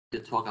to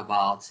talk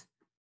about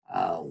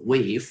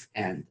wave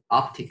and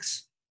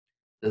optics.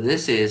 So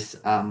this is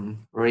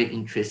very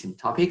interesting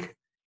topic,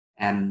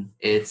 and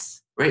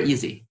it's very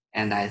easy.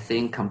 And I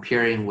think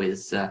comparing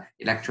with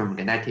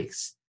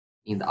electromagnetics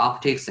in the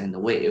optics and the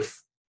wave,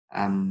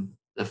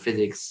 the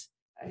physics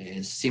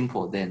is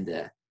simple than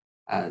the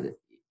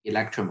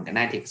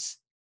electromagnetics.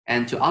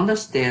 And to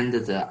understand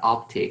the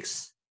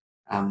optics,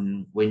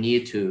 we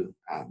need to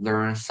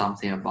learn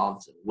something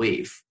about the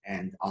wave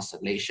and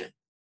oscillation.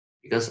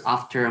 Because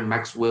after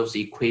Maxwell's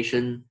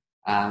equation,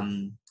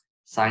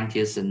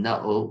 scientists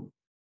know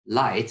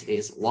light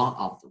is one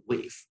of the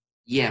wave,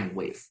 EM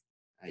wave,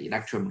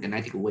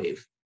 electromagnetic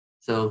wave.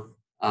 So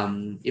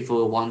if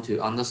we want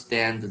to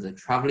understand the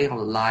traveling of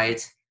the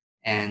light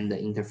and the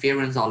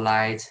interference of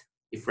light,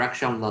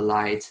 diffraction of the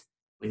light,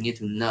 we need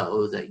to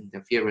know the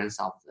interference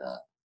of the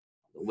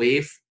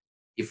wave,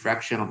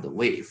 diffraction of the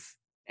wave,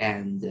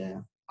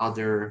 and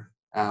other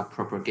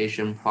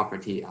propagation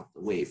property of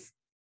the wave.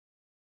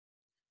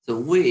 The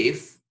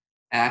wave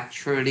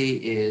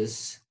actually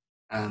is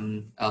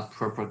a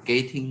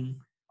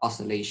propagating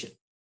oscillation.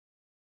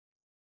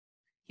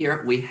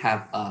 Here we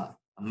have a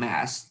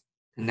mass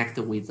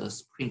connected with a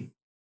spring.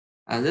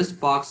 This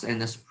box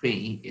and the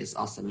spring is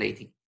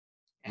oscillating,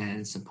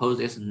 and suppose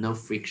there's no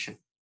friction.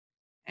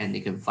 And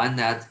you can find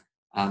that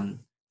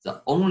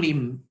the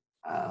only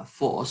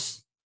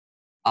force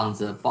on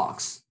the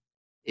box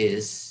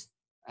is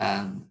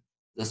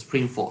the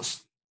spring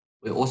force.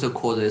 We also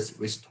call this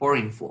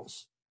restoring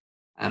force.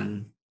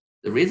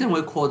 The reason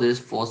we call this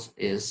force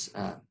is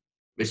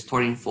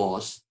restoring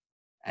force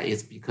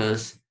is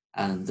because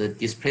the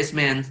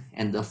displacement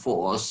and the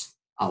force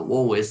are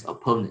always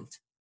opponent.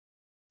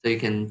 So you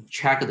can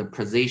check the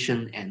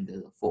position and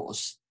the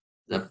force.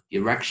 The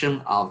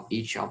direction of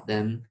each of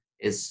them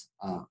is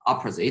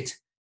opposite.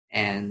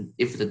 And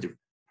if the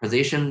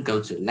position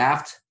goes to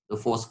left, the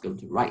force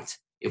goes to right.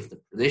 If the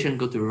position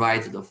goes to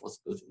right, the force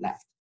goes to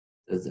left.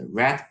 So the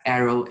red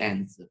arrow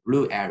and the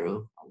blue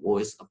arrow are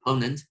always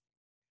opponent.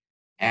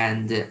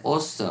 And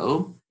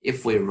also,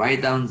 if we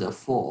write down the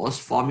force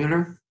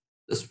formula,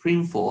 the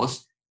spring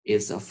force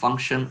is a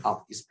function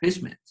of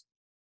displacement.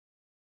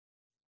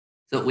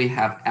 So we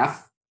have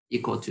F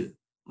equal to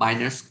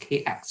minus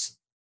Kx.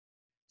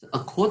 So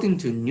according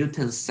to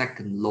Newton's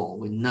second law,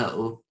 we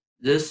know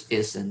this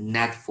is a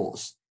net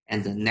force,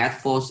 and the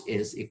net force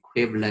is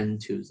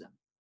equivalent to the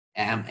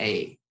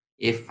ma.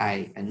 If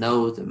I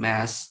know the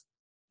mass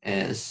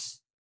is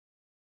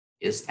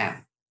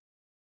m,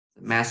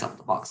 the mass of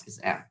the box is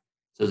m.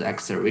 So the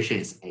acceleration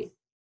is a.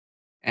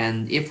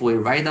 And if we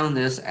write down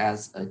this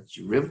as a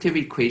derivative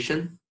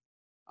equation,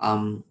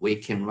 we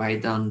can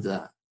write down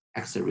the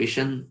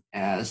acceleration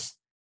as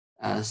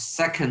a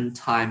second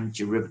time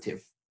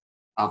derivative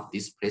of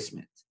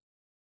displacement.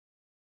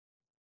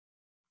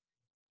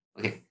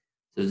 Okay,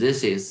 so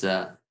this is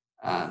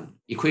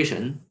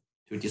equation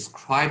to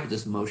describe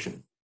this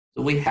motion.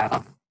 So we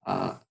have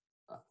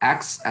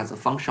x as a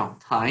function of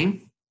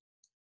time.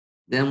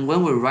 Then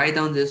when we write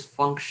down this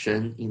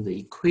function in the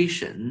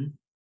equation,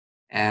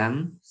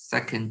 m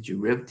second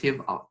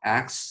derivative of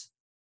x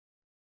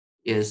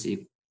is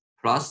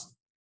plus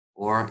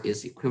or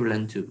is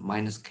equivalent to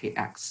minus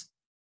kx.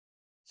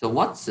 So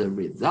what's the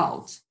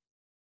result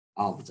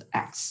of the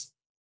x?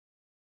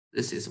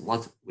 This is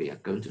what we are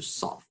going to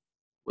solve.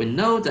 We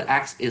know the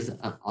x is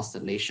an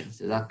oscillation,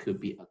 so that could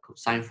be a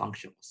cosine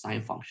function or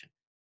sine function.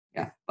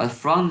 Yeah, but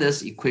from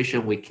this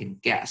equation, we can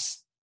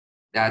guess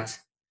that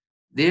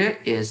there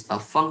is a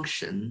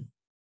function.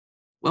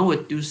 When we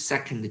do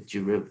second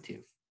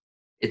derivative,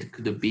 it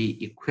could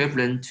be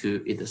equivalent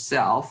to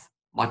itself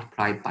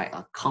multiplied by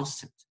a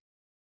constant.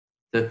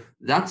 So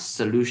that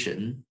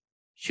solution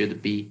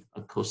should be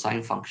a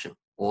cosine function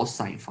or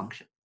sine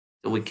function.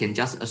 So we can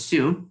just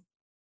assume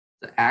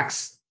the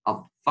x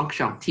of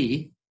function of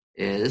t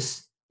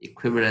is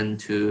equivalent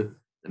to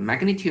the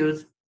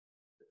magnitude,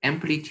 the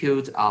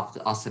amplitude of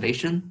the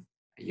oscillation.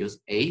 I use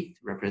A to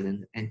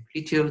represent the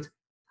amplitude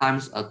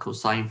times a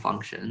cosine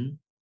function.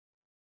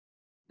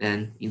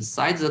 Then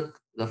inside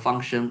the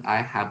function,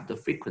 I have the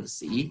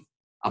frequency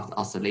of the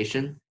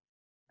oscillation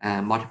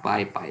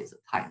multiplied by the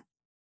time.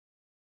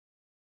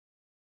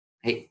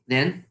 Okay,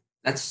 then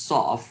let's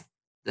solve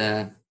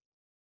the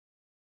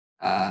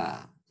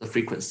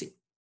frequency.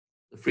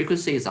 The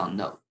frequency is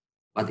unknown,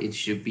 but it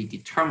should be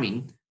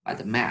determined by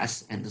the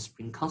mass and the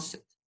spring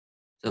constant.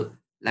 So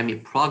let me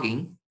plug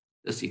in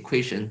this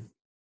equation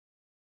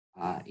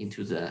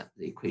into the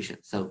equation.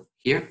 So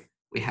here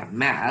we have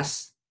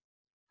mass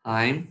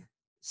time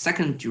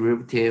second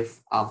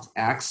derivative of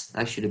x,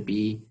 that should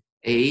be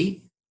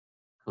a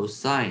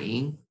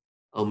cosine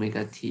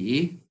omega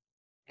t,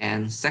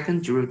 and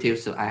second derivative,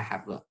 so I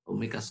have a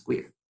omega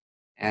squared,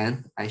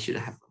 and I should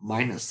have a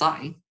minus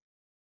sign.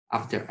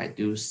 After I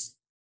do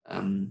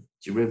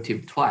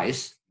derivative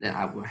twice, then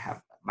I will have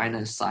a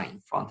minus sign in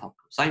front of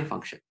cosine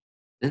function.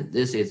 Then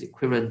this is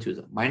equivalent to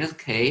the minus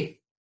k,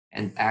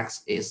 and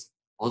x is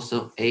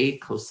also a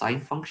cosine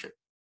function.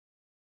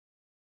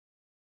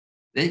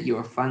 Then you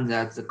will find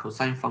that the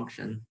cosine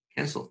function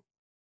cancel.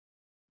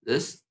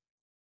 this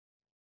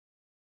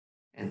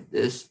and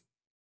this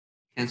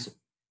cancel.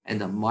 And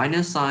the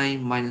minus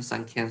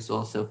sign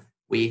cancel. So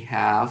we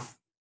have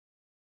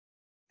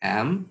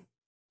m,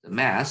 the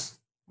mass,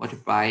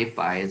 multiplied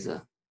by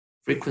the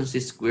frequency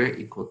square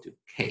equal to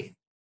k.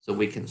 So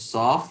we can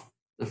solve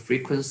the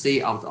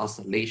frequency of the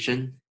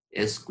oscillation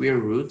is square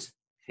root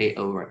k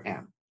over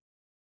m.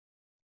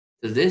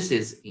 So this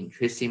is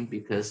interesting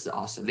because the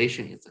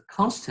oscillation is a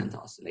constant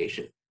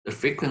oscillation. The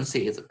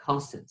frequency is a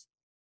constant,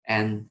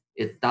 and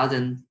it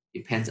doesn't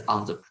depend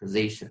on the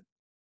position.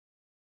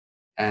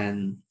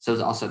 And so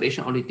the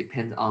oscillation only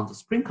depends on the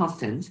spring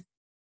constant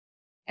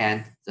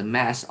and the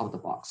mass of the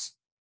box.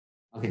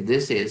 Okay,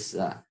 this is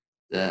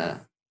the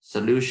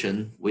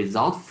solution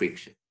without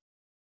friction.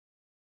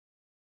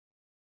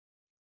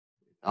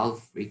 Without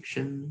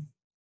friction,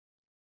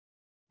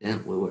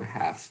 then we will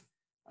have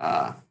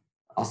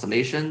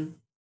oscillation.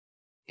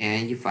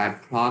 And if I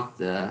plug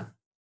the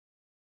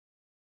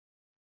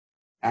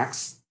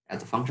x as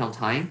the function of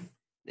time,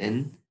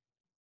 then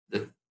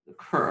the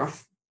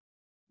curve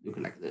look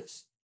like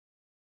this.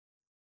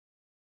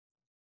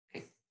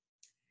 Okay.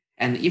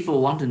 And if we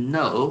want to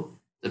know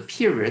the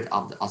period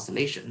of the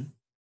oscillation,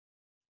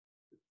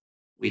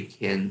 we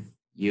can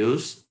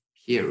use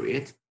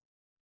period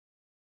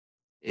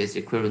is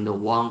equivalent to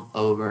 1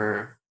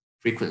 over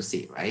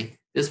frequency, right?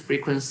 This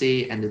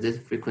frequency and this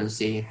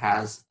frequency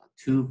has a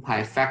 2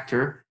 pi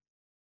factor.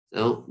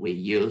 So we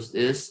use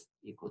this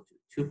equal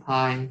to 2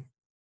 pi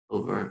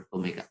over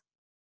omega.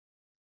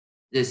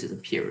 This is a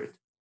period.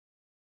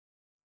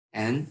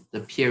 And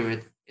the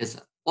period is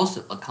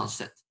also a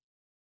constant.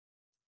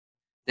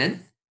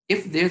 Then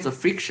if there's a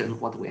friction,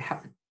 what will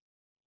happen?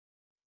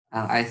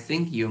 I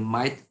think you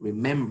might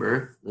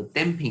remember the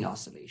damping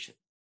oscillation.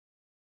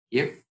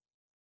 Here,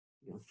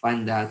 you'll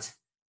find that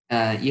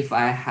if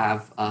I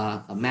have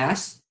a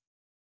mass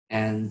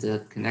and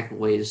connect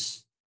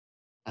with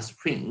a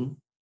spring,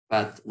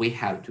 but we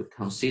have to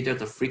consider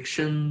the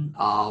friction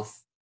of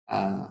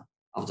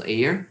the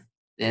air,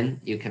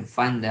 then you can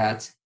find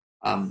that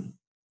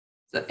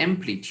the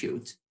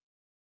amplitude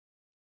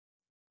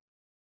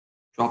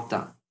drop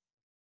down.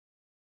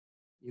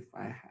 If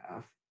I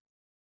have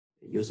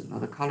use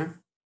another color,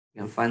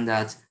 you can find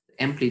that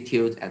the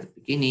amplitude at the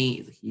beginning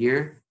is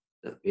here,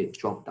 it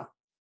dropped down.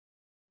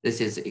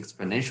 This is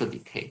exponential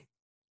decay.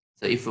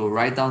 So if we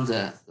write down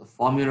the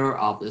formula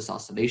of this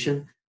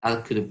oscillation,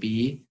 that could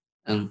be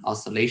an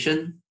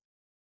oscillation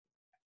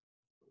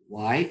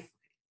y.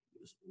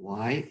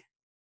 Y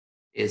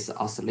is the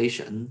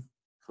oscillation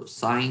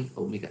cosine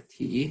omega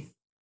t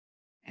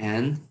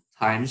and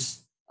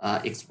times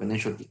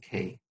exponential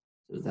decay.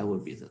 So that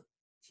would be the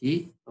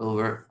t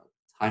over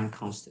time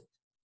constant.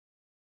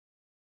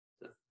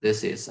 So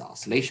this is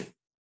oscillation.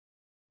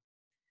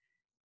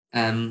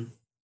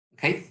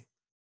 Okay,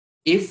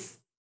 if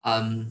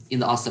in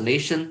the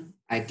oscillation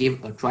I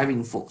give a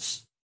driving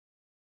force,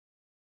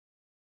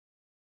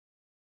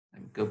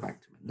 let me go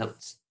back to my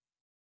notes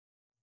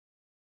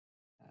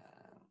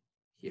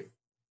here.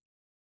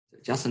 So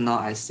just now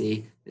I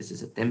see this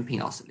is a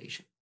damping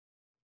oscillation.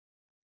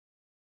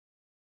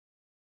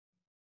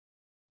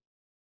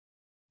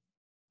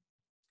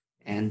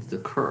 And the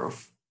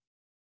curve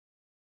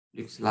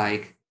looks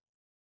like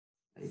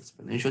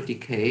exponential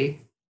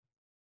decay,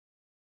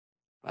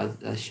 but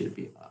that should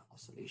be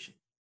oscillation.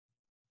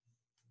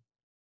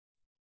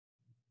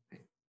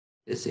 Okay.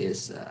 This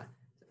is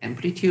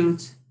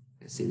amplitude.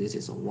 You see, this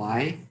is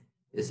y,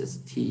 this is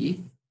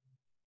t.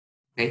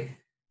 Okay,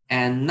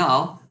 and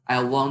now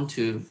I want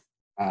to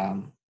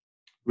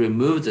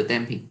remove the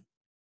damping.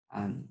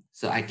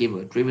 So I give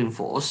a driving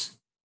force.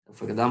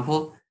 For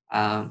example,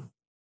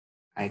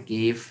 I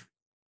give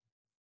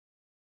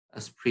a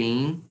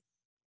spring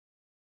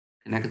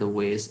connected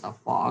with a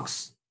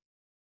box,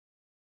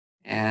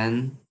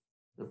 and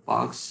the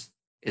box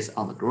is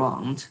on the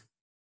ground.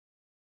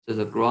 So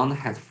the ground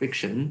has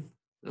friction.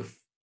 The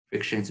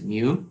friction is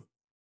mu.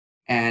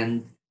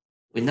 And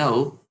we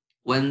know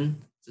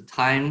when the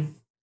time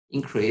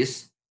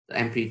increase, the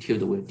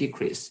amplitude will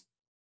decrease.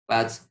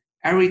 But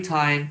every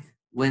time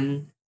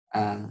when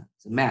the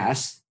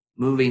mass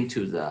moving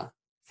to the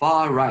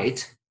far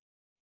right,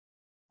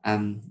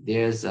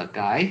 there's a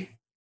guy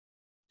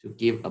to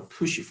give a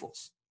push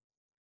force.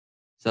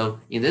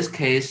 So in this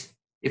case,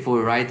 if we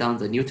write down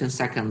the Newton's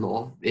second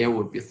law, there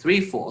will be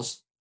 3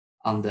 forces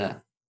on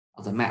the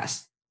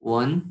mass.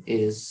 One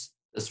is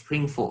the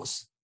spring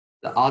force.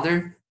 The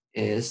other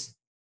is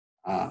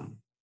a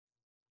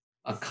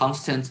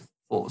constant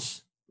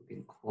force. We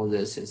can call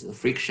this as the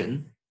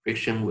friction.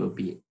 Friction will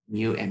be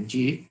mu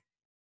mg.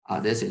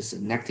 This is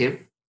negative.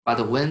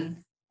 But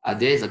when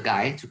there is a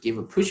guy to give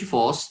a push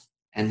force,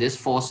 and this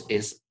force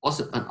is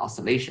also an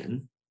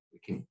oscillation, we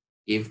can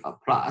give a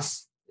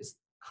plus, this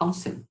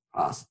constant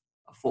plus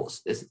a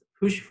force. This is the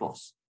push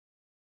force.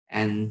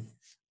 And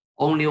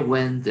only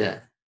when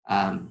the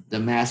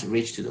mass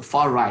reaches to the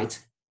far right,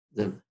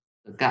 the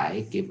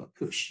guy give a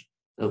push.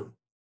 So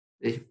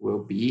it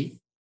will be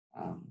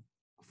a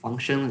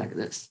function like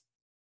this.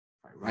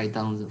 If I write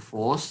down the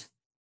force,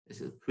 This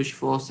is push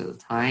force at the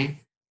time.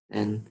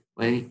 And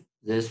when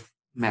this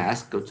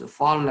mass goes to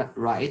far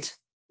right,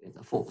 there's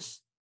a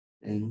force,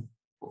 then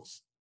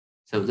force.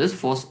 So this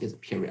force is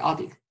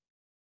periodic.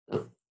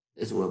 So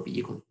this will be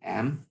equal to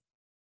m.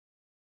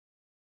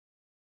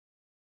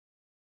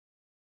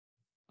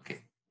 Okay,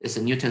 it's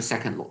a Newton's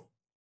second law.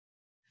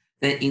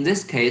 Then in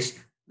this case,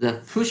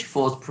 the push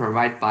force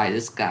provided by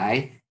this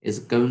guy is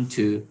going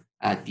to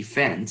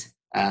defend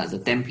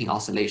the damping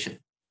oscillation.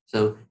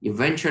 So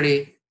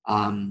eventually,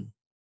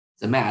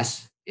 the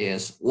mass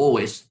is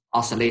always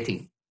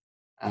oscillating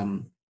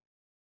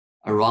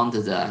around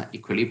the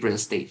equilibrium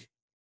state.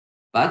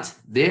 But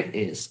there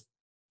is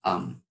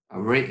a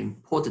very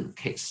important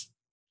case.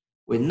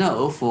 We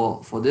know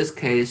for this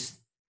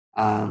case,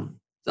 the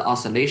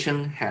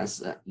oscillation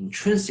has an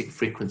intrinsic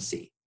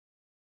frequency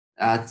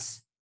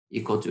that's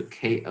equal to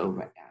K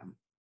over M.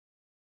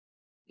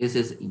 This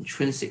is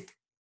intrinsic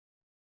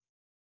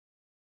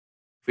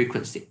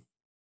frequency.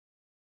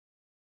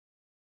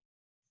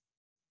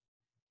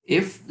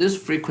 If this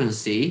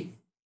frequency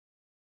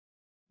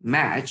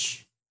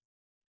match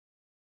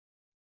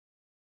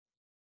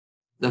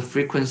the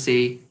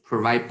frequency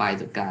provided by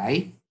the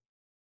guy,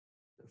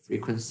 the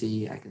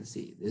frequency, I can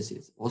see this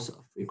is also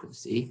a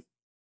frequency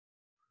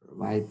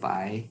provided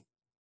by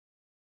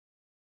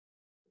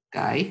the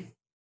guy,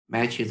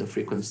 matches the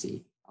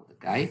frequency of the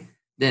guy,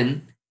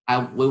 then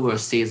we will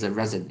see the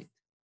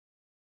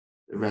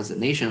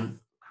resonation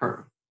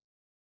curve.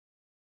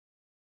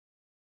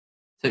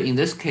 So in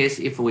this case,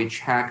 if we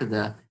check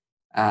the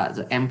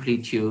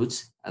amplitude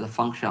as a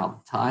function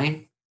of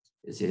time,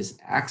 this is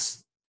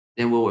x,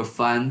 then we will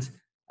find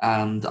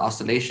the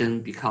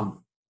oscillation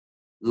become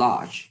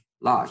large,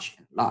 large,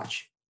 and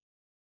large.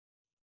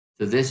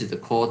 So this is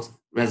called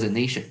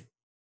resonation.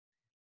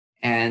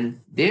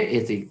 And there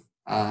is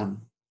a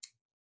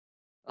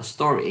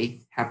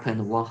story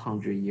happened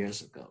 100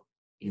 years ago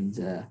in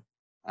the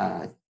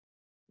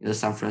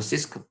San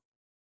Francisco.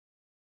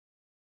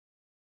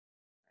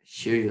 I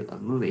show you a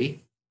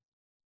movie.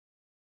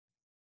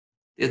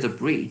 There's a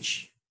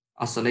bridge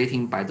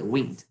oscillating by the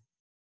wind,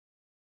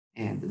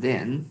 and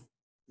then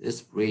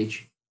this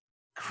bridge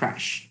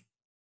crashed.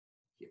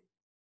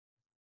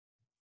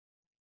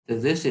 So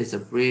this is a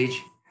bridge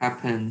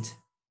happened.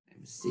 Let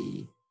me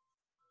see.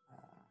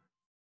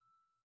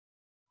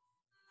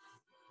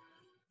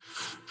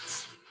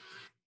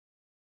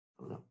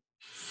 Hold on.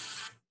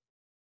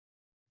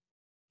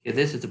 Okay,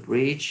 this is the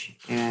bridge,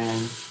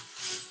 and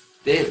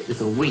there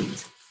is a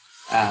wind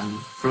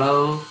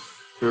flow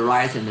to the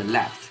right and the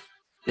left.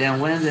 Then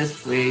when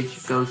this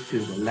bridge goes to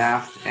the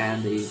left,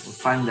 and you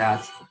find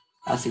that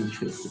that's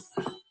interesting.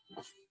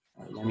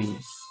 Let me.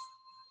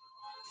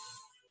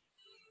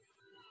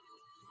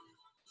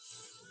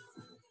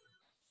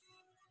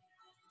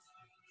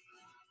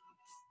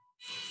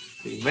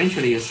 So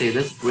eventually, you see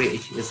this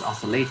bridge is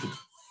oscillating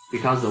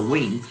because the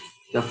wind,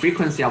 the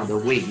frequency of the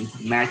wind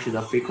matches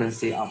the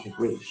frequency of the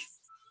bridge.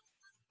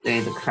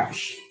 Then the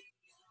crash.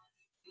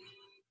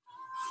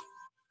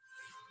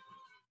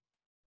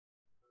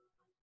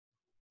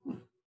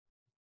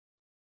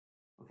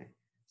 Okay,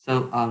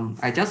 so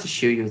I just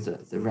show you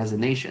the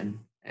resonation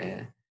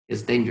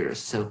is dangerous,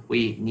 so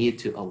we need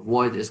to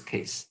avoid this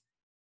case.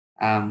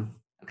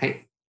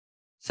 Okay,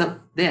 so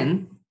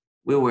then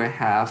we will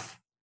have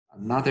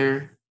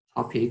another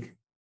topic.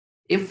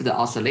 If the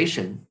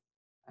oscillation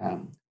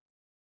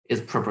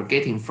is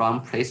propagating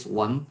from place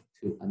 1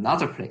 to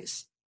another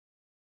place,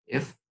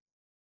 if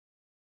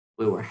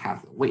we will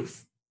have the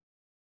wave.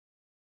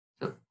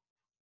 So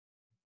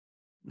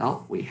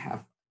now we have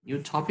a new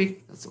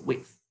topic, that's a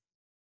wave.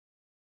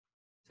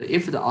 So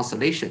if the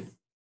oscillation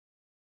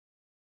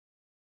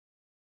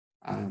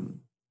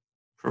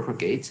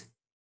propagate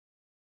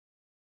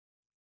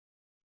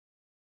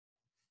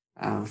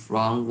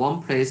from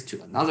one place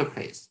to another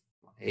place,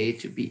 from A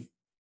to B,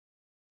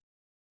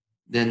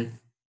 then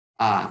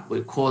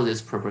we call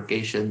this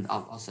propagation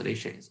of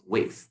oscillation is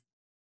wave.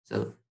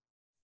 So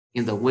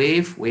in the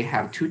wave, we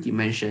have two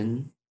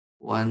dimensions.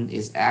 One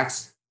is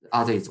x, the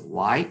other is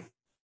y,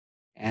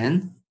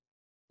 and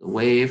the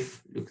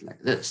wave looks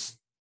like this.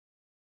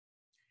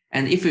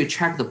 And if you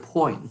check the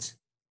point,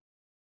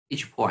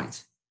 each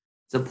point,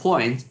 the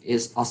point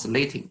is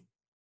oscillating.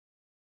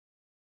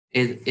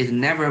 It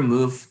never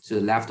moves to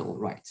the left or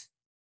right.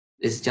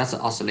 It's just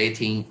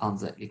oscillating on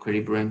the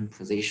equilibrium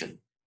position.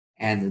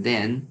 And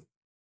then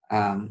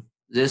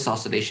this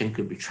oscillation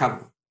could be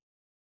traveled.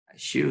 I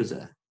show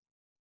the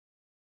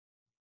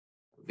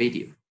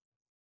video.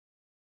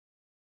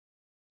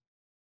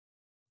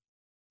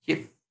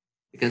 Here,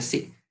 you can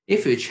see,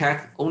 if you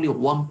check only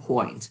one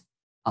point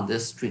on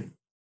this string,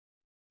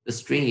 the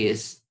string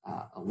is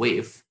a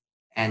wave,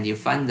 and you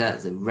find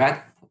that the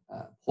red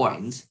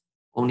point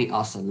only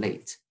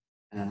oscillate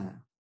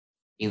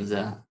in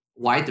the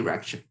y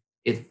direction.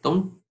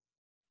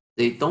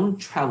 They don't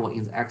travel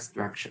in the x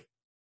direction.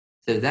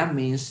 So that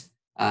means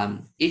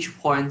each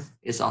point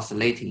is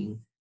oscillating,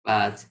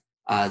 but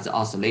the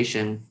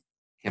oscillation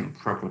can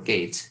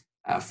propagate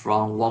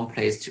from one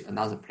place to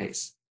another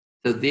place.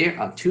 So there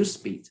are two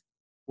speeds.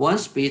 one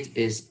speed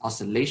is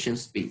oscillation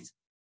speed.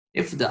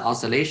 If the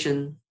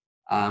oscillation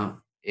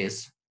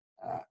is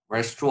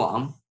very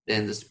strong,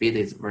 then the speed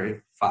is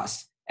very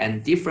fast.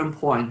 And different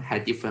point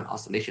have different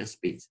oscillation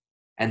speeds.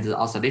 And the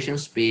oscillation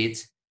speed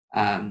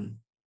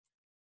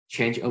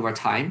change over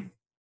time,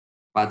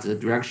 but the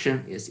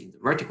direction is in the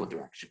vertical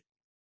direction.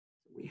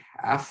 We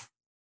have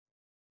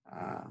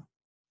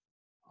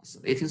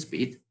oscillating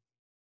speed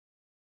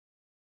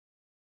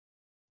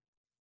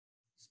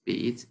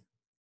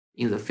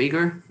in the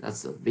figure,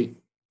 that's the V.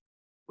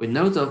 We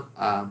know the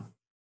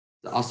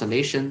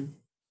oscillation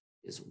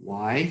is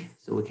Y,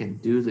 so we can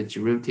do the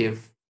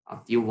derivative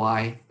of dy.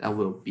 That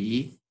will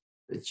be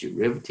the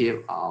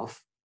derivative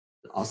of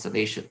the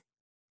oscillation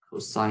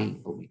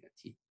cosine omega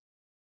t.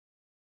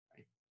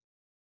 Right?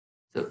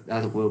 So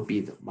that will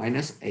be the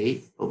minus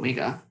a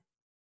omega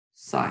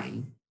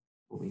sine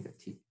omega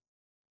t.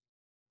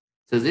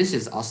 So this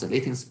is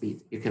oscillating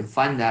speed. You can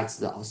find that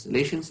the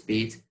oscillation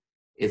speed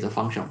is a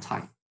function of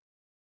time.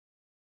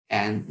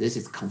 And this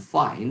is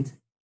confined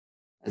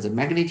as the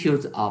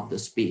magnitude of the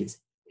speed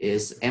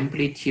is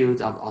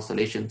amplitude of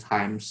oscillation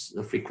times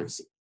the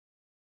frequency.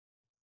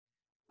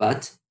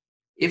 But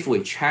if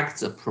we check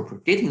the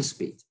propagating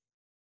speed,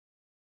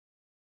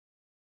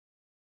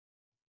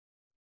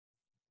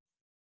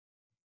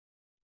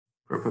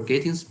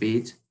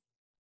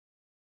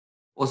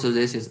 also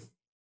this is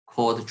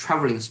called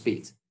traveling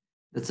speed.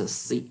 That's a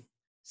c.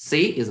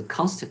 C is a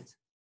constant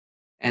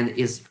and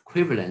is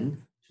equivalent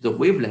to the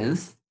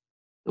wavelength.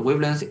 The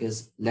wavelength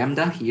is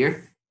lambda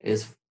here,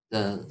 is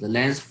the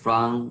length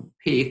from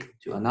peak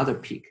to another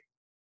peak.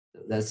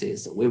 So that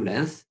is the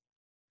wavelength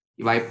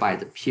divided by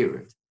the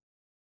period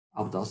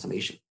of the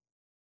oscillation.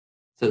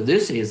 So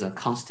this is a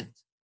constant.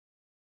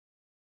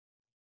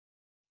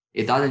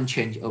 It doesn't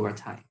change over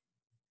time.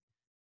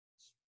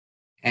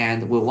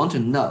 And we want to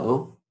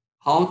know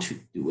how do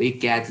we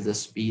get the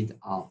speed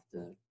of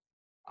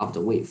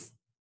the wave.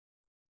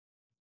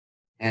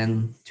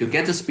 And to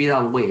get the speed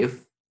of the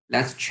wave,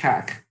 let's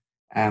check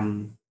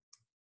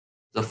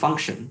the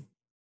function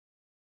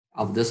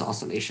of this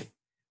oscillation.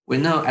 We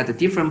know at a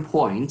different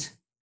point,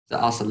 the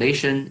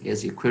oscillation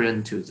is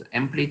equivalent to the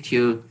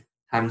amplitude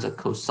times the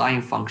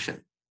cosine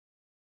function.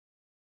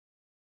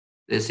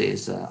 This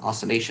is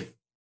oscillation.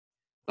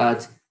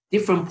 But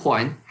different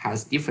point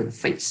has different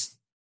phase.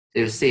 So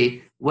you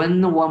see,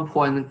 when one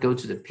point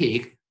goes to the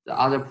peak, the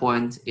other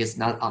point is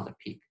not on the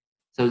peak.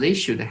 So they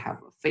should have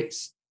a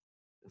phase.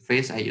 The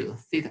phase, I use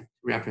theta to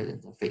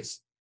represent the phase.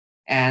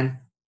 And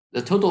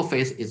the total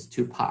phase is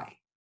 2 pi.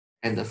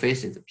 And the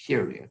phase is the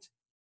period.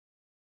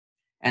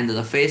 And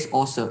the phase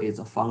also is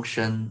a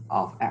function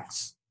of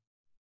x.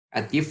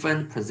 At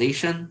different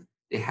position,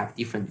 they have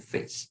different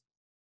phase.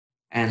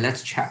 And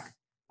let's check.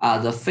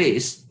 The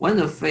phase, when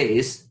the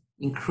phase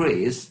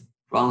increase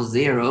from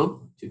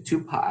 0 to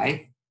 2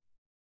 pi,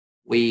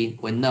 we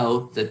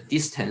know the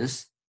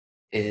distance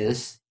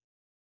is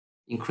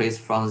increased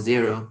from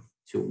 0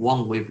 to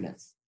 1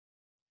 wavelength.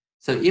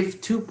 So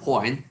if 2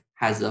 point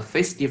has a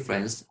phase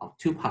difference of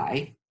 2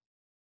 pi,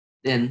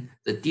 then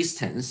the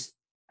distance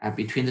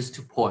between these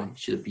 2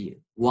 points should be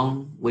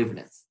 1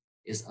 wavelength,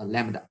 is a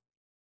lambda,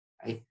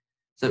 right?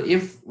 So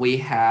if we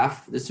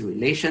have this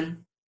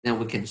relation, then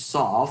we can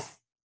solve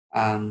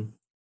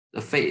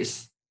the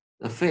phase.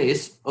 The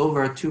phase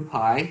over 2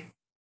 pi,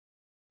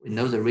 we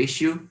know the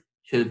ratio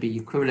should be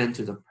equivalent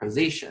to the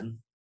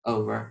position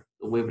over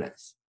the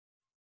wavelength.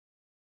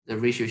 The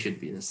ratio should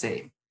be the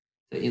same.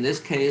 So in this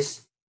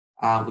case,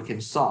 we can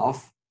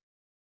solve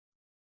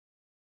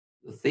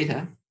the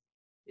theta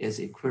is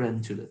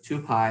equivalent to the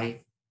 2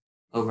 pi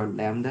over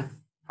lambda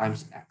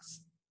times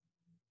x.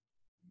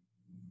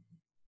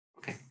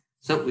 Okay,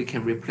 so we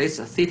can replace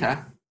the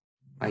theta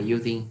by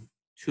using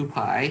 2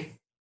 pi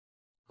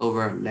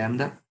over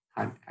lambda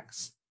times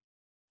x.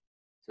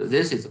 So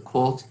this is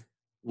called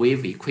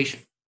wave equation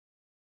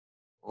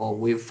or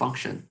wave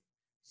function.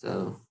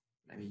 So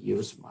let me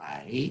use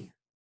my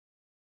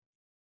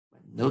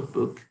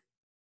notebook.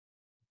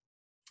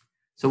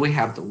 So we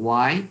have the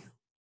y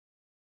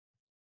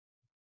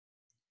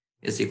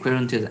is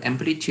equivalent to the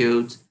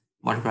amplitude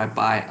multiplied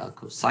by a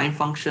cosine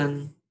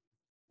function,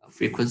 a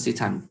frequency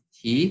times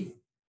t,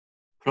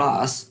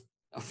 plus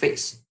a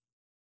phase.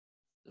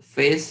 The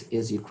phase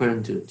is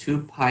equivalent to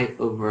 2 pi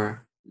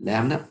over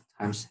lambda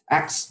times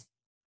x.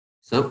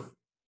 So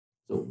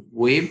the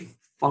wave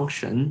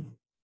function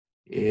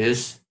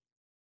is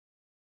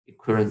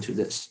equivalent to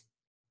this.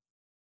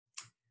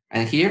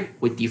 And here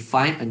we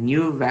define a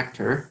new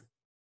vector,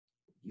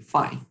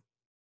 define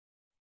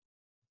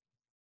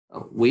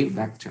a wave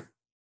vector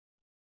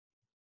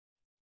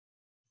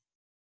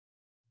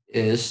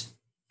is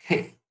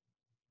k,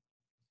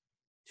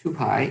 2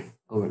 pi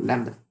over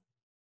lambda.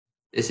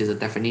 This is a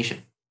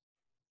definition.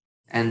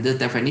 And the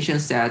definition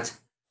said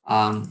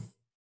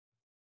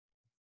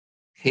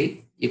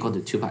k equal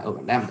to 2 pi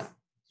over lambda.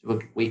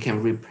 So we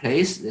can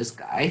replace this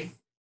guy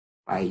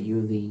by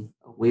using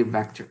a wave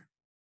vector.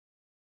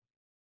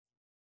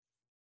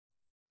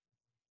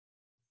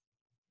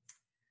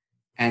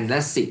 And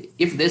let's see,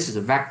 if this is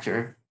a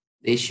vector,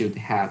 they should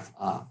have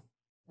a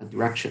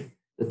direction.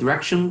 The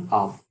direction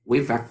of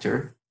wave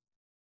vector,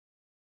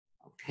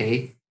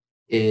 okay,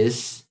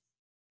 is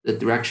the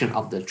direction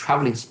of the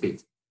traveling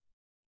speed.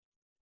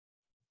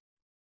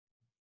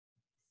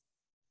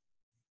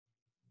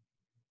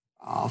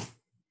 Of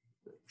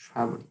the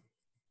traveling.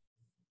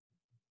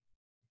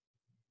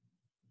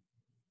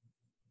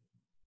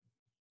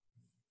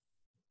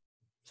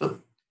 So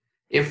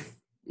if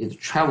it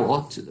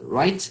travel to the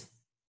right,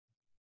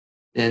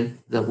 then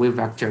the wave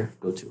vector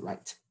go to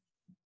right.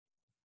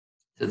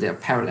 So they are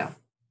parallel.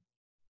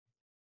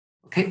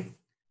 Okay.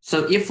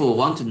 So if we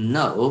want to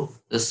know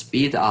the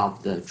speed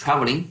of the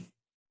traveling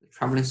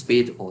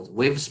speed or the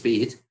wave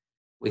speed,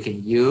 we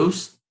can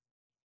use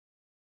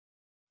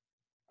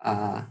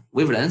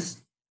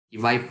wavelength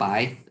divided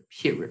by the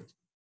period.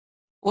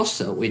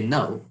 Also, we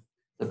know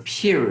the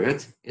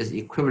period is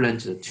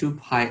equivalent to 2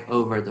 pi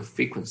over the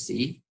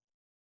frequency,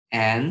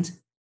 and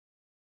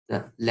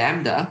the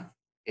lambda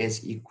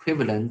is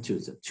equivalent to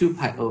the 2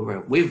 pi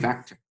over wave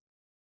vector.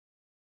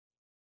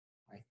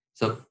 Right?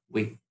 So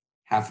we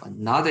have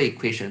another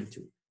equation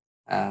to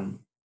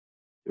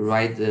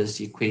write this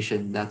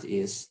equation, that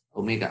is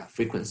omega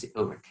frequency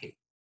over k.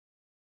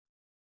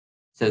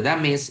 So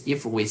that means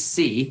if we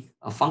see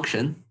a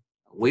function,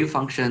 a wave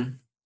function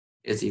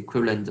is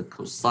equivalent to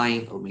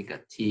cosine omega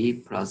t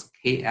plus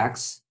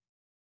kx,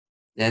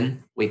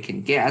 then we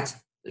can get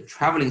the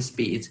traveling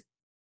speed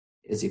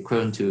is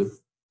equivalent to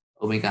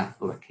omega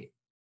over k.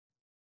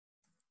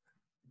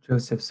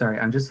 Joseph, sorry,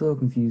 I'm just a little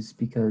confused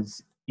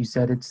because you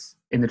said it's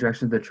in the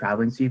direction of the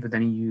traveling speed, but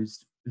then you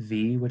used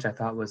v, which I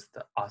thought was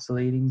the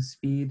oscillating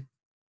speed.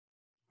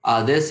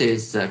 This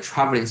is the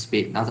traveling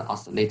speed, not the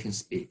oscillating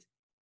speed.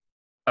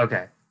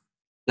 Okay.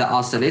 The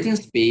oscillating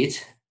speed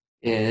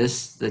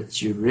is the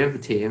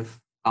derivative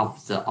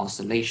of the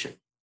oscillation.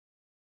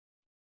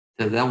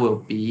 So that will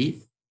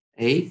be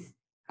a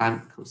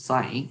times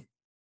cosine,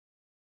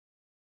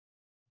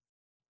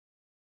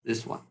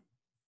 this one.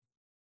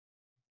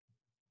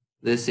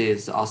 This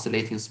is the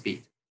oscillating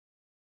speed.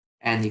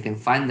 And you can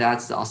find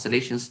that the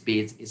oscillation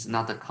speed is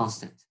not a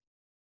constant.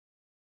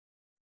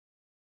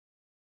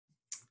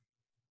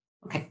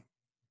 Okay,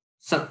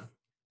 so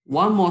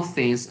one more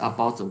thing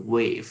about the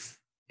wave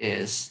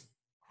is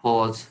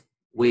called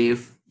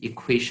wave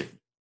equation.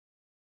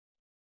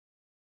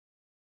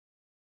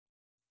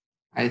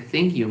 I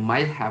think you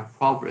might have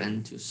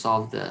problem to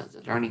solve the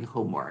learning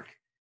homework.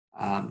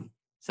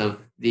 So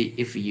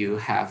if you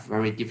have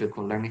very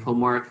difficult learning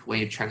homework, when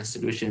you check a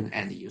solution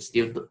and you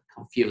still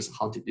confused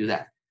how to do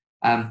that,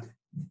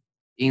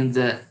 in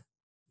the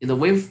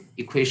wave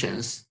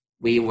equations,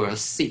 we will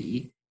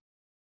see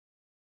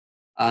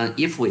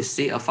if we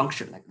see a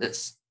function like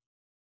this,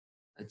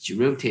 a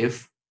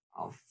derivative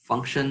of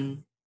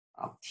function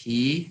of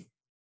t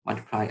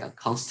multiply a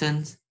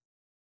constant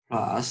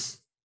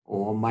plus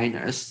or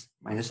minus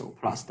or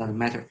plus, doesn't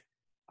matter,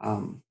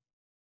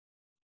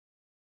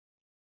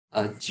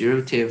 a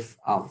derivative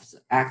of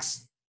the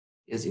x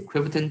is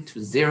equivalent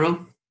to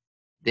 0,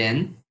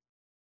 then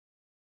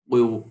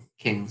we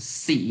can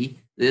see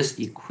this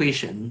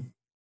equation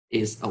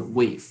is a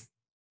wave,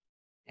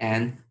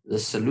 and the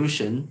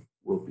solution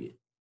will be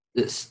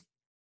this,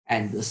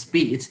 and the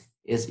speed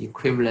is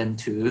equivalent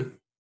to,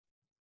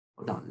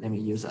 hold on, let me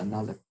use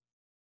another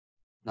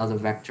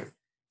vector.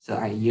 So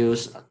I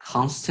use a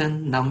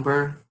constant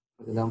number.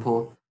 For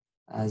example,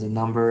 the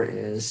number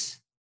is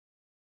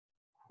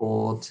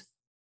called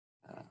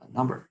a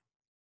number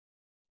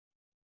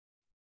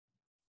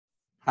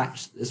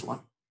times this one.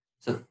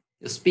 So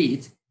the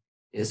speed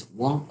is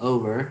 1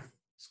 over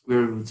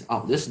square root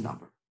of this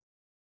number.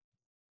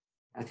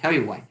 I'll tell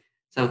you why.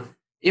 So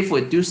if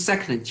we do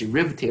second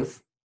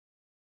derivative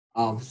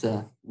of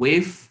the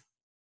wave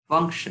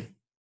function,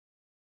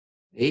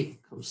 a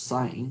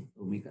cosine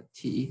omega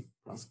t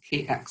plus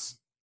kx,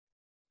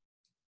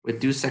 we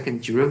do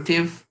second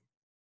derivative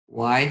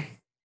y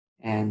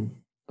and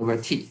over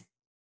t.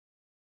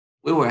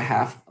 We will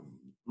have a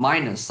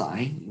minus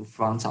sign in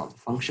front of the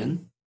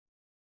function,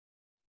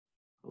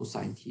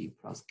 cosine t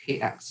plus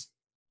kx.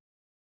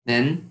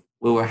 Then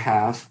we will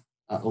have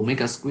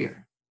omega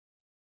square,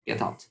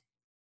 get out.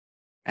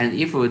 And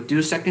if we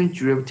do second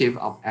derivative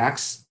of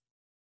x,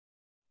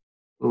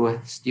 we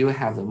will still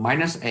have the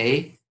minus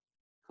a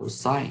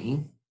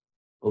cosine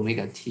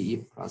omega t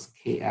plus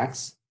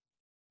kx.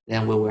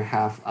 Then we will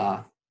have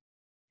a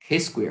k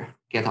square,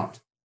 get out.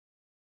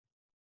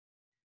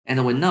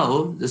 And we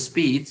know the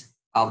speed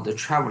of the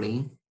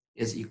traveling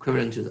is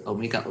equivalent to the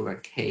omega over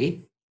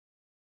k.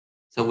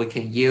 So we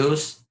can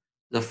use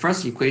the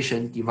first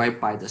equation divided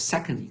by the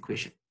second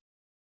equation.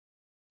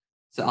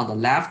 So on the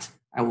left,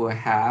 I will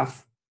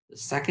have the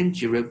second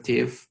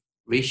derivative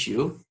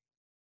ratio.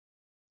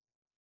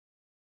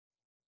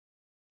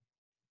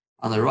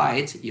 On the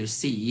right, you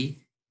see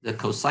the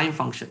cosine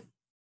function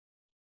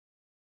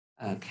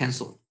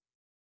cancel.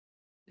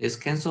 This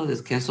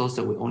cancel,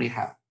 so we only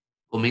have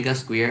omega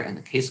square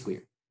and k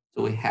square.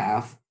 So we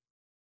have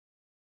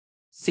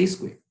c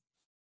square.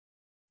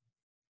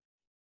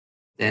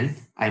 Then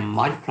I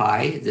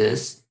multiply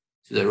this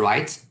to the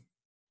right,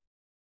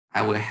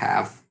 I will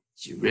have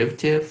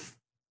derivative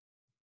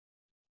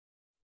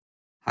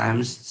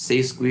times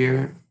c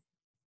squared,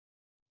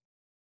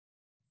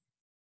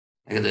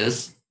 like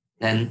this.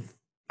 Then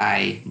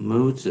I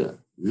move to the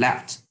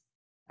left,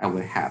 I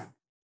will have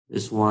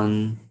this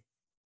one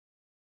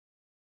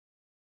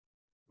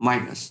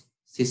minus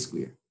c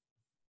squared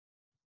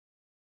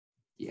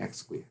dx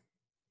squared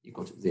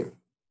equal to 0.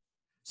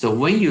 So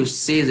when you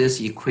see this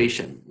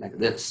equation like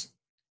this,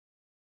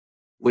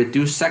 we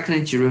do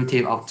second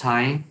derivative of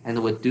time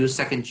and we do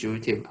second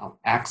derivative of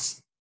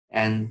x,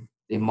 and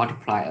they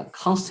multiply a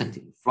constant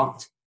in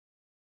front.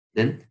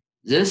 Then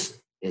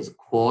this is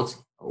called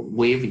a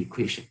wave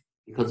equation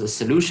because the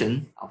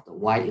solution of the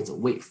y is a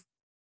wave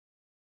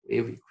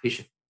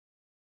equation.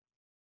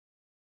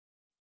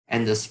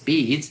 And the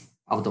speed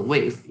of the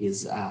wave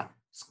is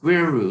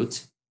square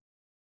root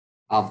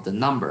of the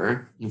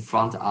number in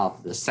front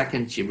of the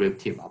second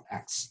derivative of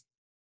x.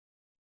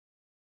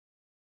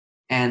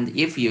 And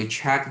if you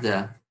check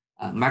the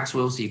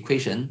Maxwell's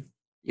equation,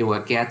 you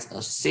will get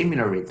a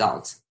similar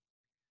result.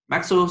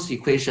 Maxwell's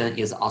equation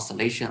is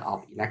oscillation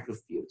of electric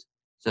field.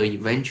 So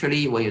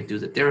eventually, when you do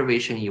the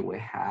derivation, you will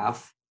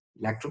have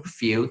electric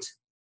field.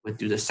 We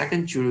do the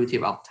second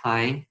derivative of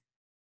time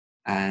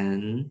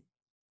and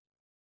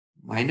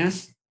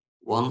minus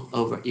 1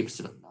 over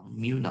epsilon naught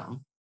mu naught,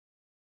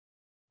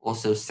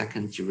 also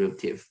second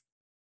derivative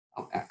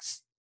of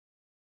x.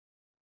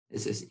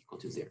 This is equal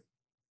to 0.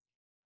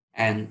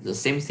 And the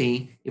same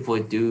thing, if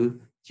we do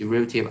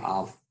derivative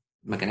of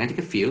magnetic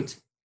field,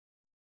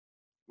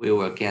 we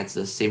will get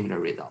the similar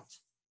result.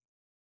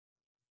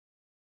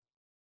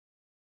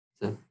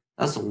 So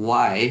that's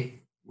why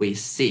we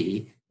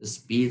see the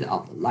speed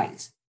of the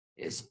light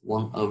is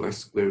 1 over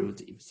square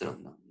root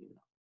epsilon naught mu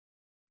naught.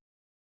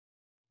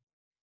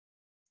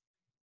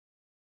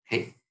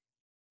 Okay.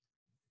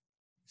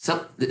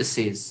 So this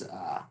is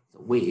the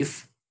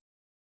wave.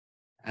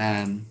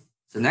 The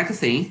next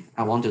thing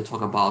I want to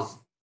talk about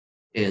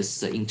is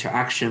the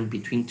interaction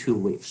between two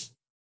waves.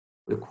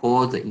 We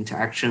call the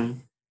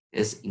interaction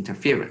is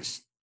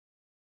interference.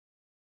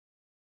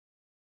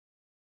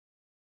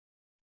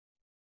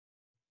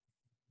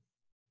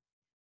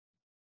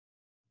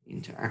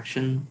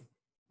 Interaction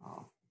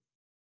of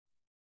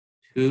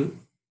two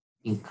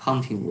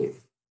encountering waves.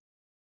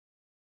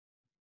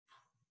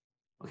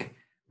 Okay,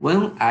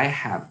 when I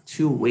have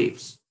two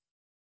waves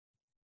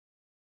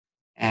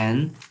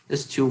and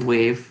these two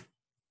waves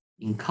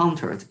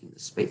encountered in the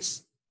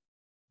space,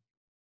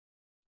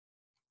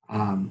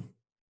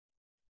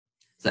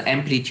 the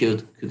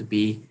amplitude could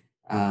be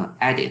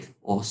added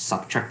or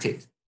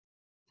subtracted.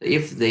 So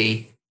if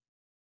they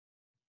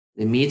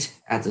meet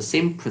at the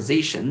same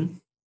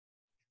position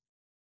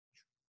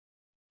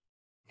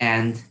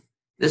and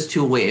these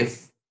two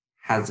waves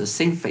have the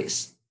same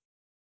phase,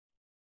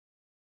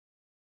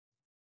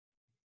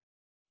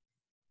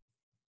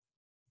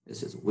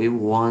 this is wave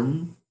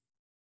 1,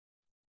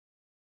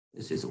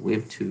 this is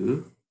wave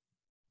 2.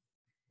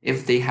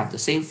 If they have the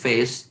same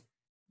phase,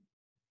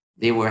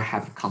 they will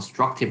have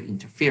constructive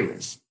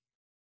interference.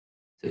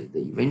 So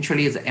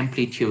eventually the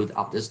amplitude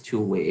of these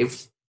two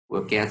waves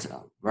will get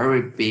a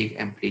very big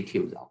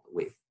amplitude of the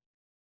wave.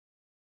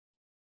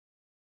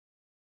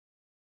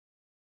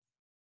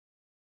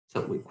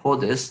 So we call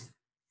this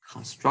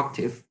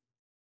constructive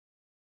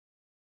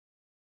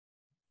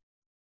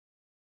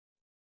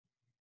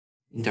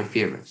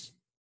interference.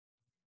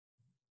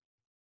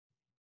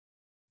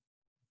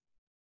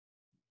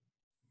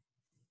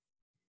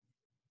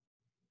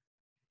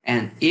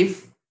 And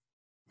if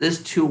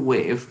these two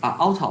waves are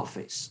out of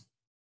phase,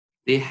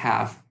 they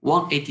have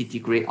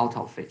 180-degree out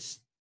of phase.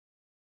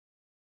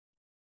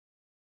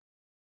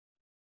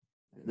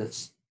 Like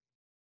this.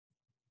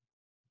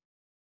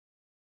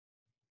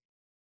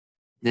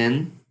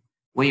 Then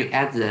when you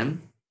add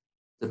them,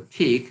 the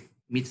peak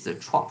meets the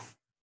trough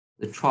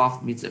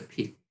meets the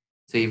peak.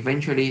 So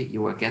eventually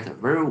you will get a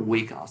very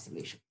weak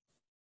oscillation.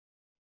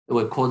 So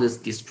we call this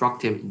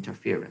destructive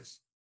interference.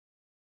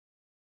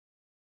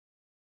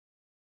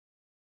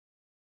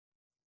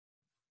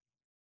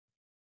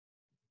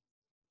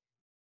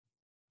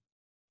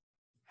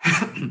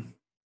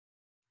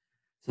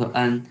 So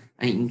an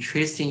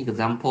interesting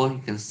example you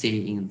can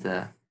see in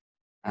the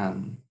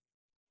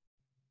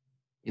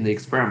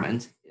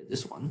experiment is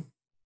this one.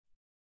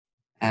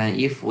 And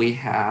if we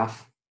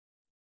have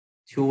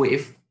two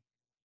waves,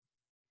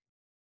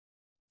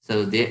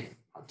 so there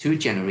are two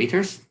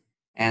generators,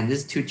 and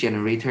these two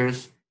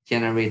generators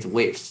generate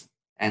waves,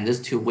 and these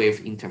two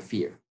waves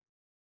interfere.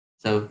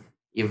 So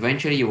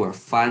eventually you will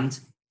find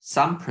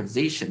some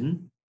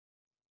position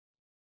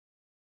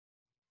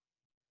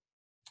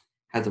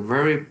has a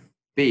very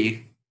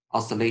big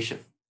oscillation.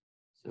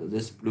 So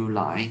this blue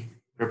line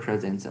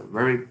represents a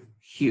very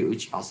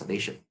huge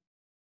oscillation.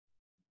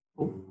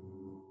 Oh.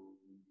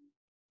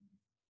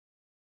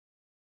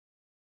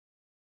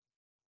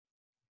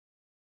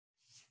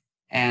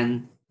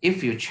 And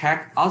if you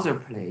check other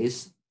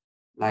place,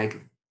 like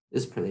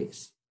this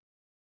place,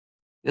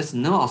 there's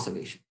no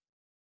oscillation.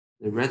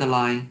 The red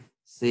line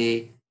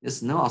say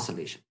there's no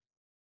oscillation.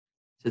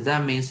 So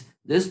that means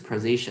this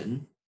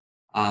position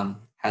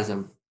has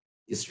a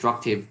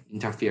destructive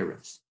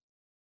interference.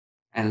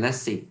 And let's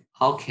see,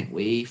 how can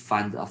we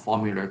find a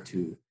formula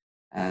to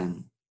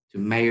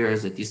measure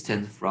the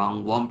distance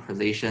from one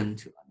position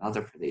to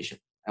another position?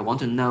 I want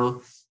to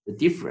know the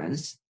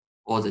difference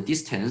or the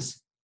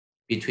distance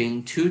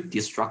between two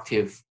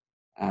destructive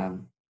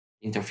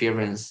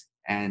interference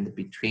and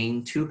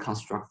between two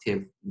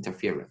constructive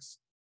interference.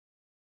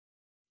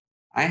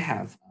 I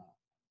have a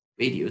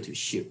video to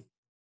show.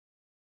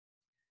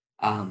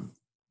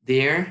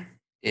 There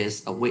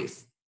is a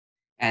wave,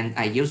 and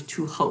I use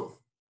two holes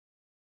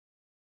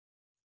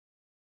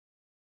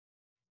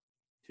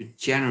to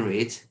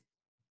generate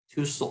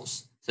two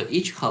sources. So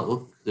each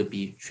hole could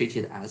be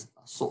treated as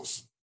a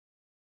source,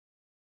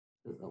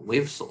 a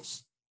wave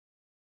source.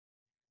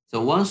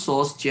 So one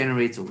source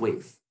generates a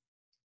wave.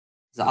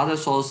 The other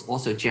source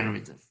also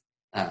generates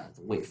the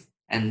wave.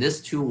 And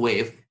these two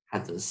waves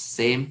have the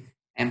same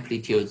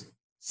amplitude,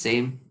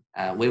 same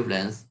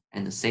wavelength,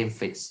 and the same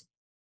phase.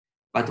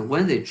 But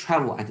when they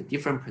travel at a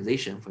different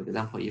position, for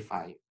example, if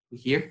I put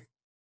here,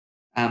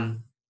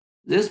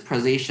 this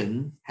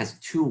position has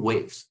two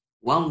waves.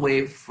 One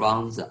wave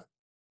from the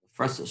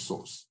first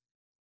source,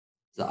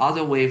 the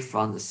other wave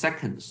from the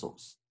second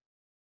source.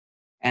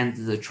 And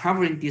the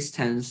traveling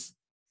distance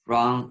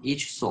from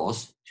each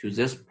source to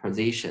this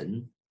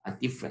position are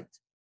different.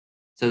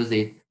 So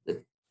the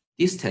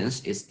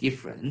distance is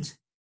different.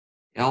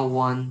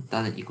 L1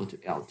 doesn't equal to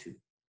L2.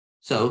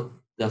 So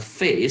the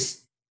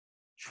phase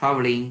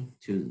traveling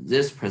to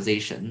this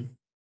position,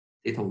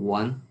 theta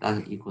 1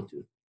 doesn't equal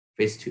to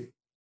phase 2.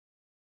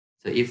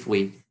 So if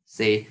we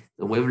say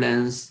the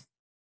wavelengths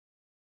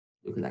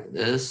look like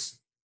this,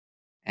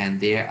 and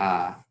there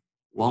are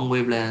one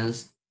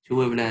wavelength, two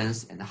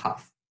wavelengths, and a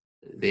half.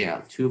 There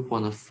are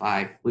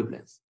 2.5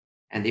 wavelengths.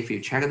 And if you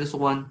check this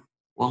one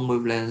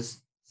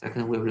wavelength,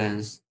 second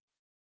wavelength,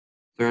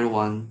 third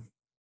one,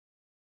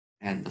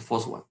 and the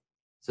fourth one.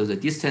 So the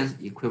distance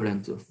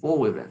equivalent to 4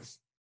 wavelengths.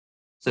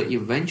 So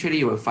eventually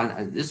you will find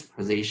at this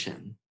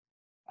position,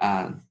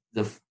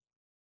 the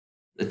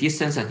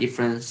distance are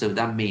different. So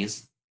that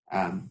means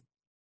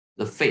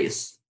the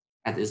phase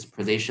at this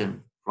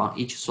position from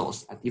each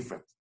source are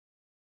different.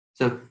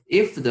 So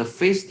if the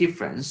phase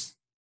difference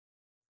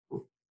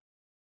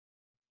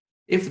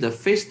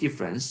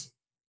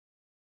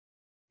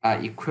are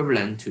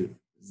equivalent to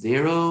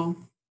 0,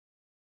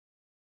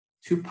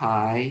 2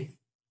 pi,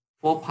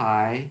 4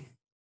 pi,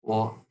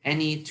 or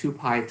any 2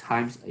 pi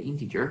times an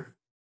integer,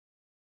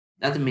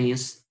 that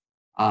means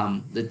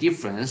the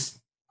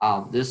difference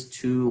of these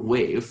two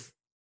waves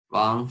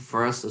from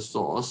first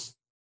source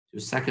to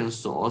second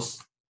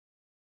source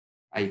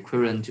are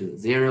equivalent to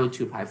 0,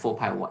 2 pi, 4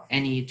 pi, or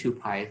any 2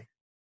 pi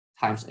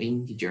times an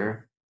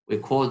integer. We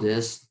call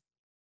this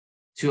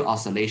two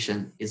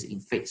oscillation is in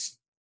phase.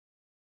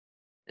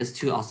 These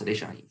two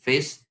oscillation are in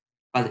phase.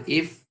 But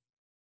if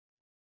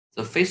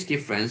the phase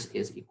difference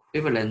is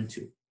equivalent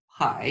to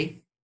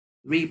pi,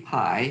 3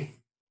 pi,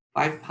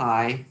 5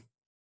 pi,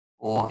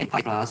 or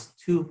pi plus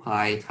 2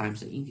 pi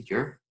times an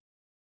integer,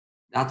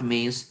 that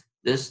means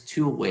these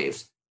two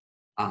waves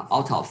are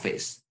out of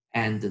phase,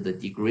 and the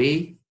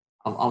degree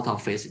of out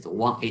of phase is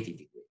 180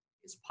 degree,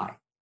 is pi.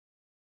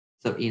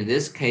 So in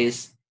this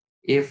case,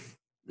 if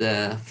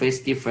the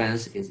phase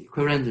difference is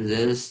equivalent to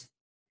this,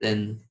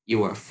 then you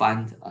will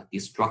find a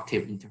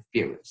destructive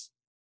interference.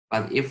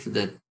 But if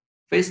the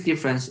phase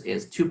difference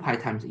is 2 pi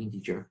times the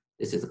integer,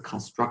 this is a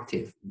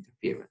constructive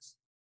interference.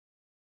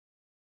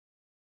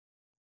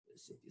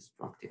 This is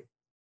destructive.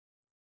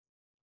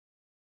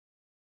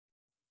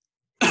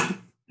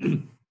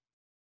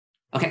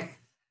 Okay,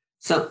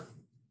 so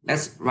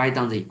let's write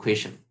down the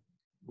equation.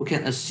 We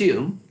can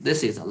assume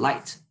this is a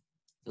light.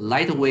 The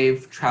light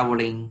wave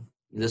traveling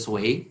in this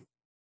way.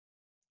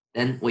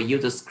 Then we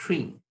use a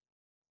screen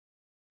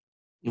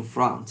in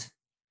front.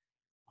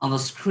 On the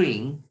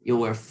screen, you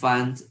will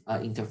find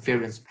an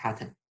interference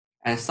pattern.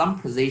 At some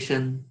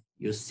position,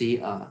 you see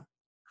a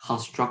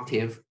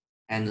constructive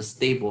and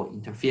stable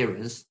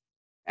interference.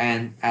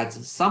 And at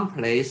some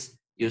place,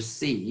 you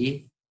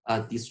see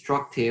a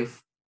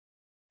destructive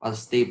but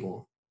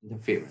stable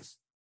interference.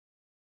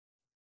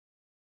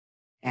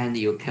 And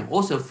you can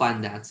also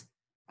find that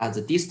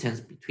the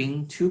distance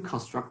between two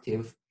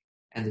constructive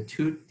and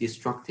two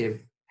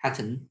destructive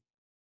patterns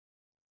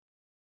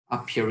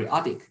are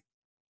periodic.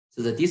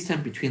 So the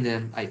distance between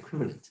them are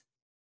equivalent.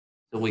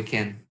 So we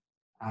can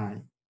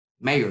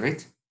measure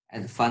it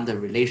and find the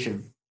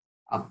relation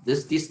of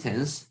this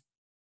distance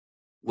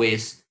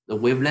with the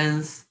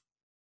wavelength,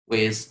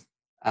 with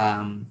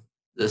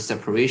the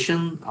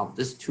separation of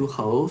these two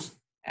holes,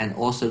 and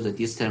also the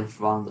distance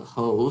from the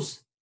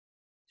holes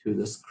to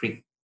the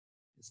screen.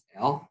 It's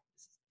L,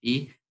 it's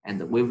B, and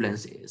the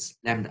wavelength is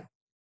lambda.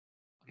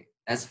 Okay,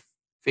 let's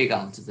figure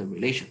out the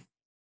relation.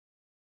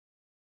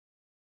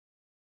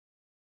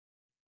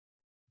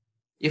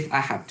 If I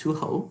have two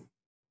holes,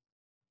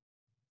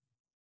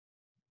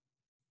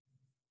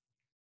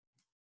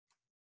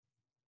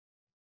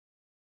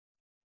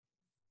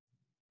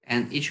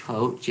 and each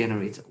hole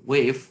generates a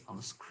wave on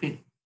the screen.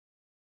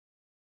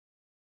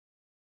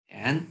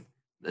 And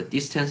the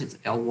distance is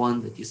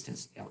L1, the distance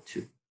is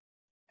L2.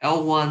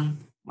 L1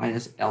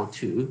 minus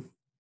L2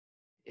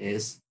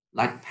 is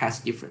light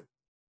path difference.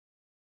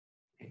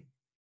 Okay.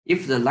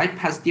 If the light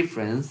path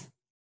difference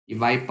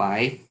divided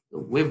by the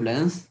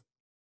wavelength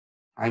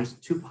times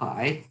 2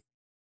 pi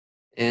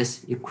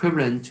is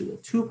equivalent to the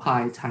 2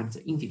 pi times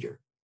the integer,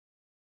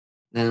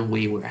 then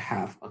we will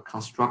have a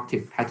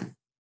constructive pattern.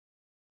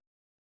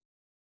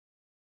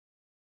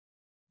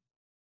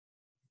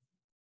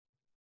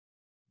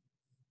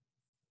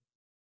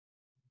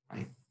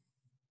 Right?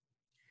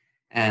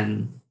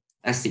 And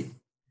let's see,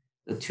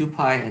 the 2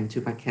 pi and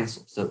 2 pi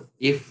cancel. So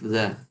if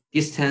the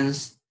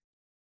distance,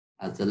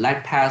 the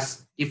light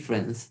path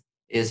difference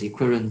is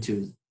equivalent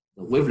to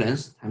the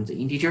wavelength times the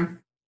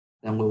integer,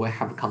 then we will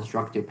have a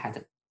constructive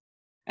pattern.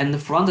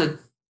 And from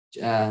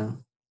the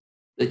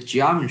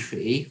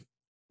geometry,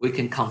 we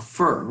can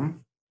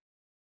confirm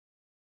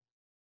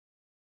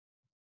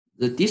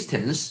the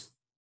distance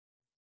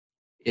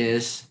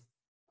is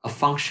a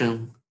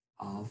function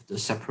of the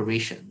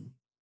separation,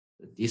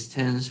 the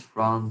distance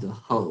from the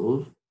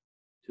hole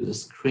to the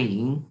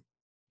screen,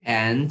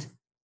 and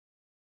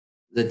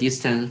the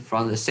distance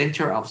from the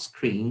center of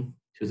screen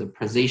to the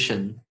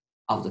position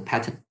of the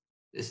pattern.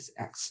 This is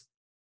x.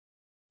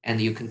 And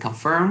you can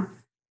confirm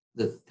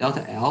that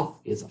delta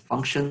L is a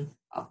function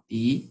of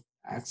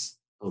dx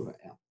over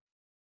L.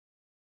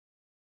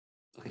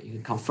 Okay, you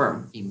can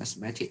confirm in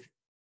mathematics.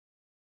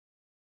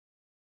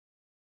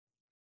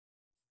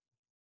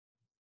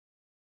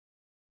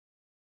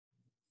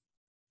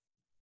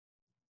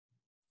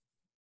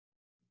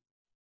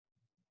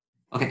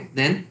 Okay,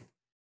 then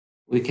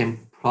we can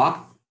plug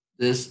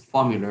this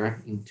formula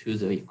into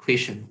the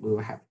equation. We will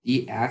have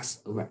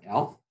dx over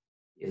L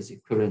is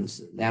equivalent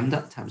to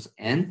lambda times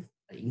n,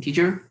 an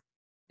integer.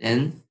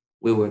 Then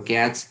we will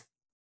get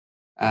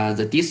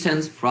the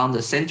distance from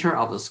the center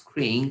of the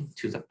screen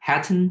to the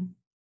pattern,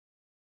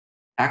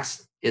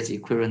 x is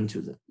equivalent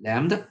to the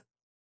lambda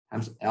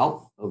times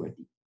L over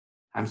d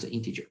times the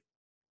integer.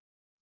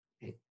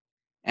 Okay.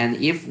 And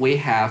if we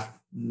have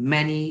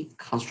many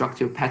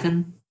constructive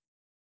patterns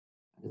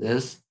like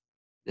this,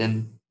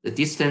 then the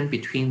distance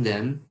between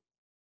them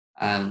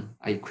are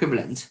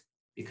equivalent,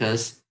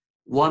 because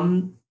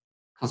one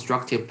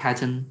constructive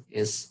pattern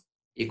is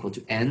equal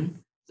to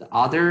n, the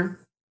other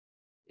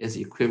is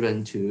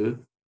equivalent to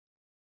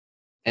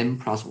n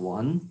plus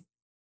 1.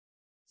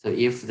 So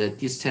if the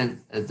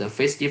distance, the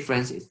phase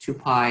difference is 2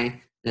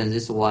 pi, then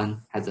this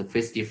one has a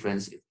phase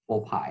difference is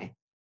 4 pi.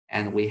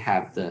 And we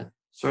have the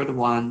third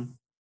one,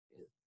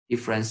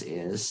 difference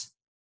is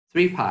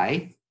 3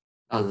 pi,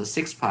 or the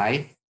 6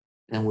 pi,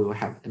 then we will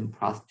have n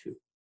plus 2.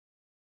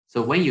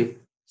 So when you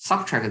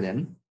subtract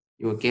them,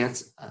 you will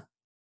get a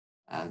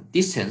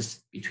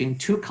distance between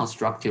two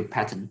constructive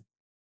patterns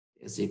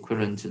is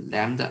equivalent to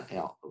lambda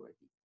L over d.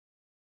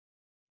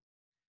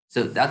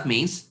 So that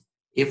means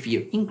if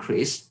you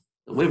increase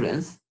the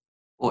wavelength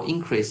or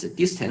increase the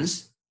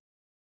distance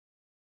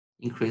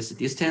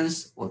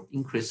or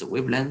increase the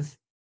wavelength,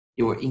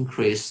 you will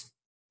increase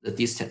the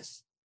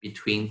distance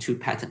between two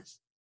patterns.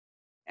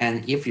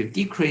 And if you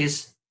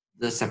decrease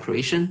the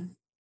separation,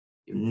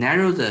 you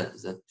narrow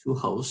the two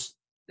holes,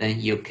 then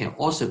you can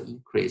also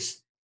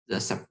increase the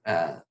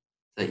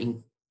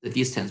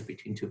distance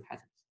between two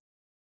patterns.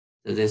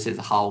 So this is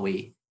how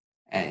we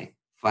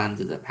find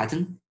the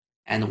pattern,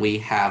 and we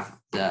have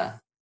the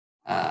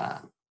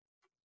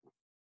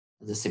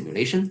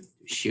simulation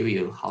to show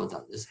you how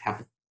does this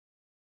happen.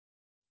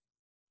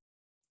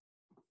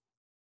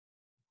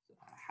 So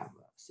I have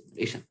a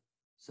simulation.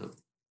 So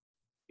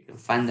you can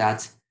find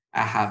that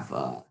I have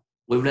a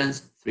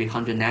wavelength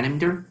 300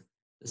 nanometer.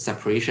 The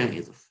separation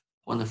is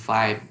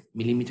 0.5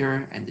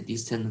 millimeter, and the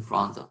distance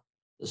from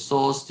the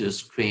source to the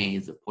screen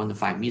is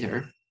 0.5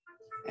 meter.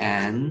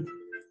 And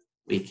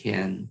we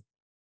can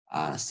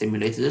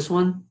simulate this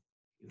one.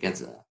 You get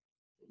the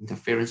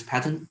interference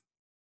pattern.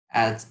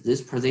 At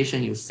this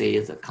position, you see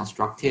the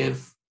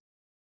constructive,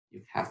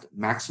 you have the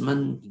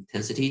maximum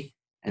intensity,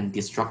 and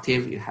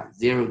destructive, you have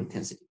zero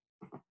intensity.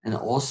 And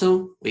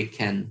also, we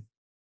can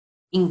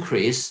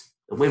increase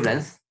the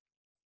wavelength.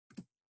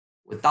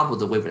 We double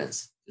the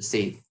wavelength to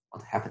see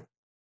what happened.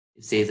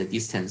 You see the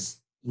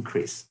distance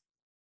increase.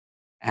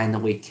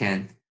 And we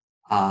can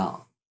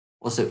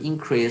also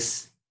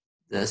increase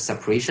the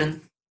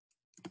separation.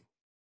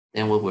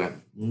 Then we will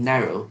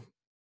narrow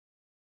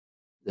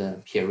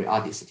the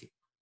periodicity.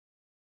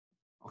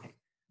 Okay,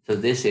 so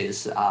this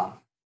is a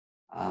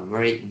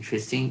very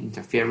interesting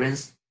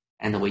interference,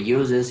 and we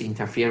use this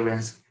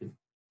interference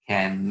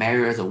can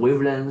measure the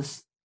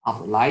wavelength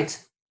of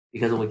light,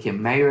 because we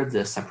can measure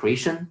the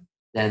separation.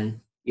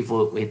 Then if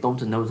we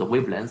don't know the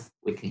wavelength,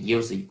 we can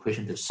use the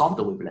equation to solve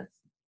the wavelength.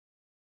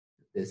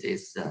 This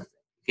is the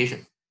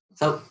application.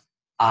 So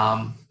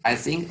I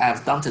think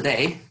I've done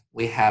today.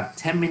 We have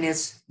 10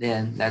 minutes,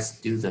 then let's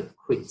do the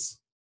quiz.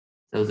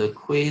 So the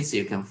quiz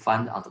you can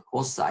find on the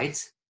course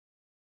site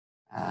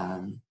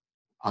on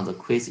the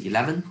quiz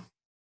 11.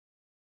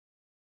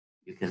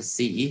 you can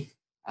see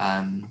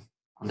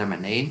under my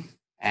name.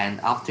 And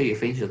after you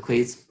finish the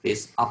quiz,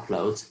 please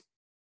upload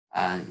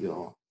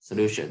your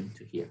solution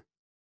to here.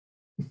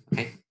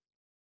 Okay,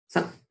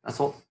 so that's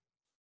all.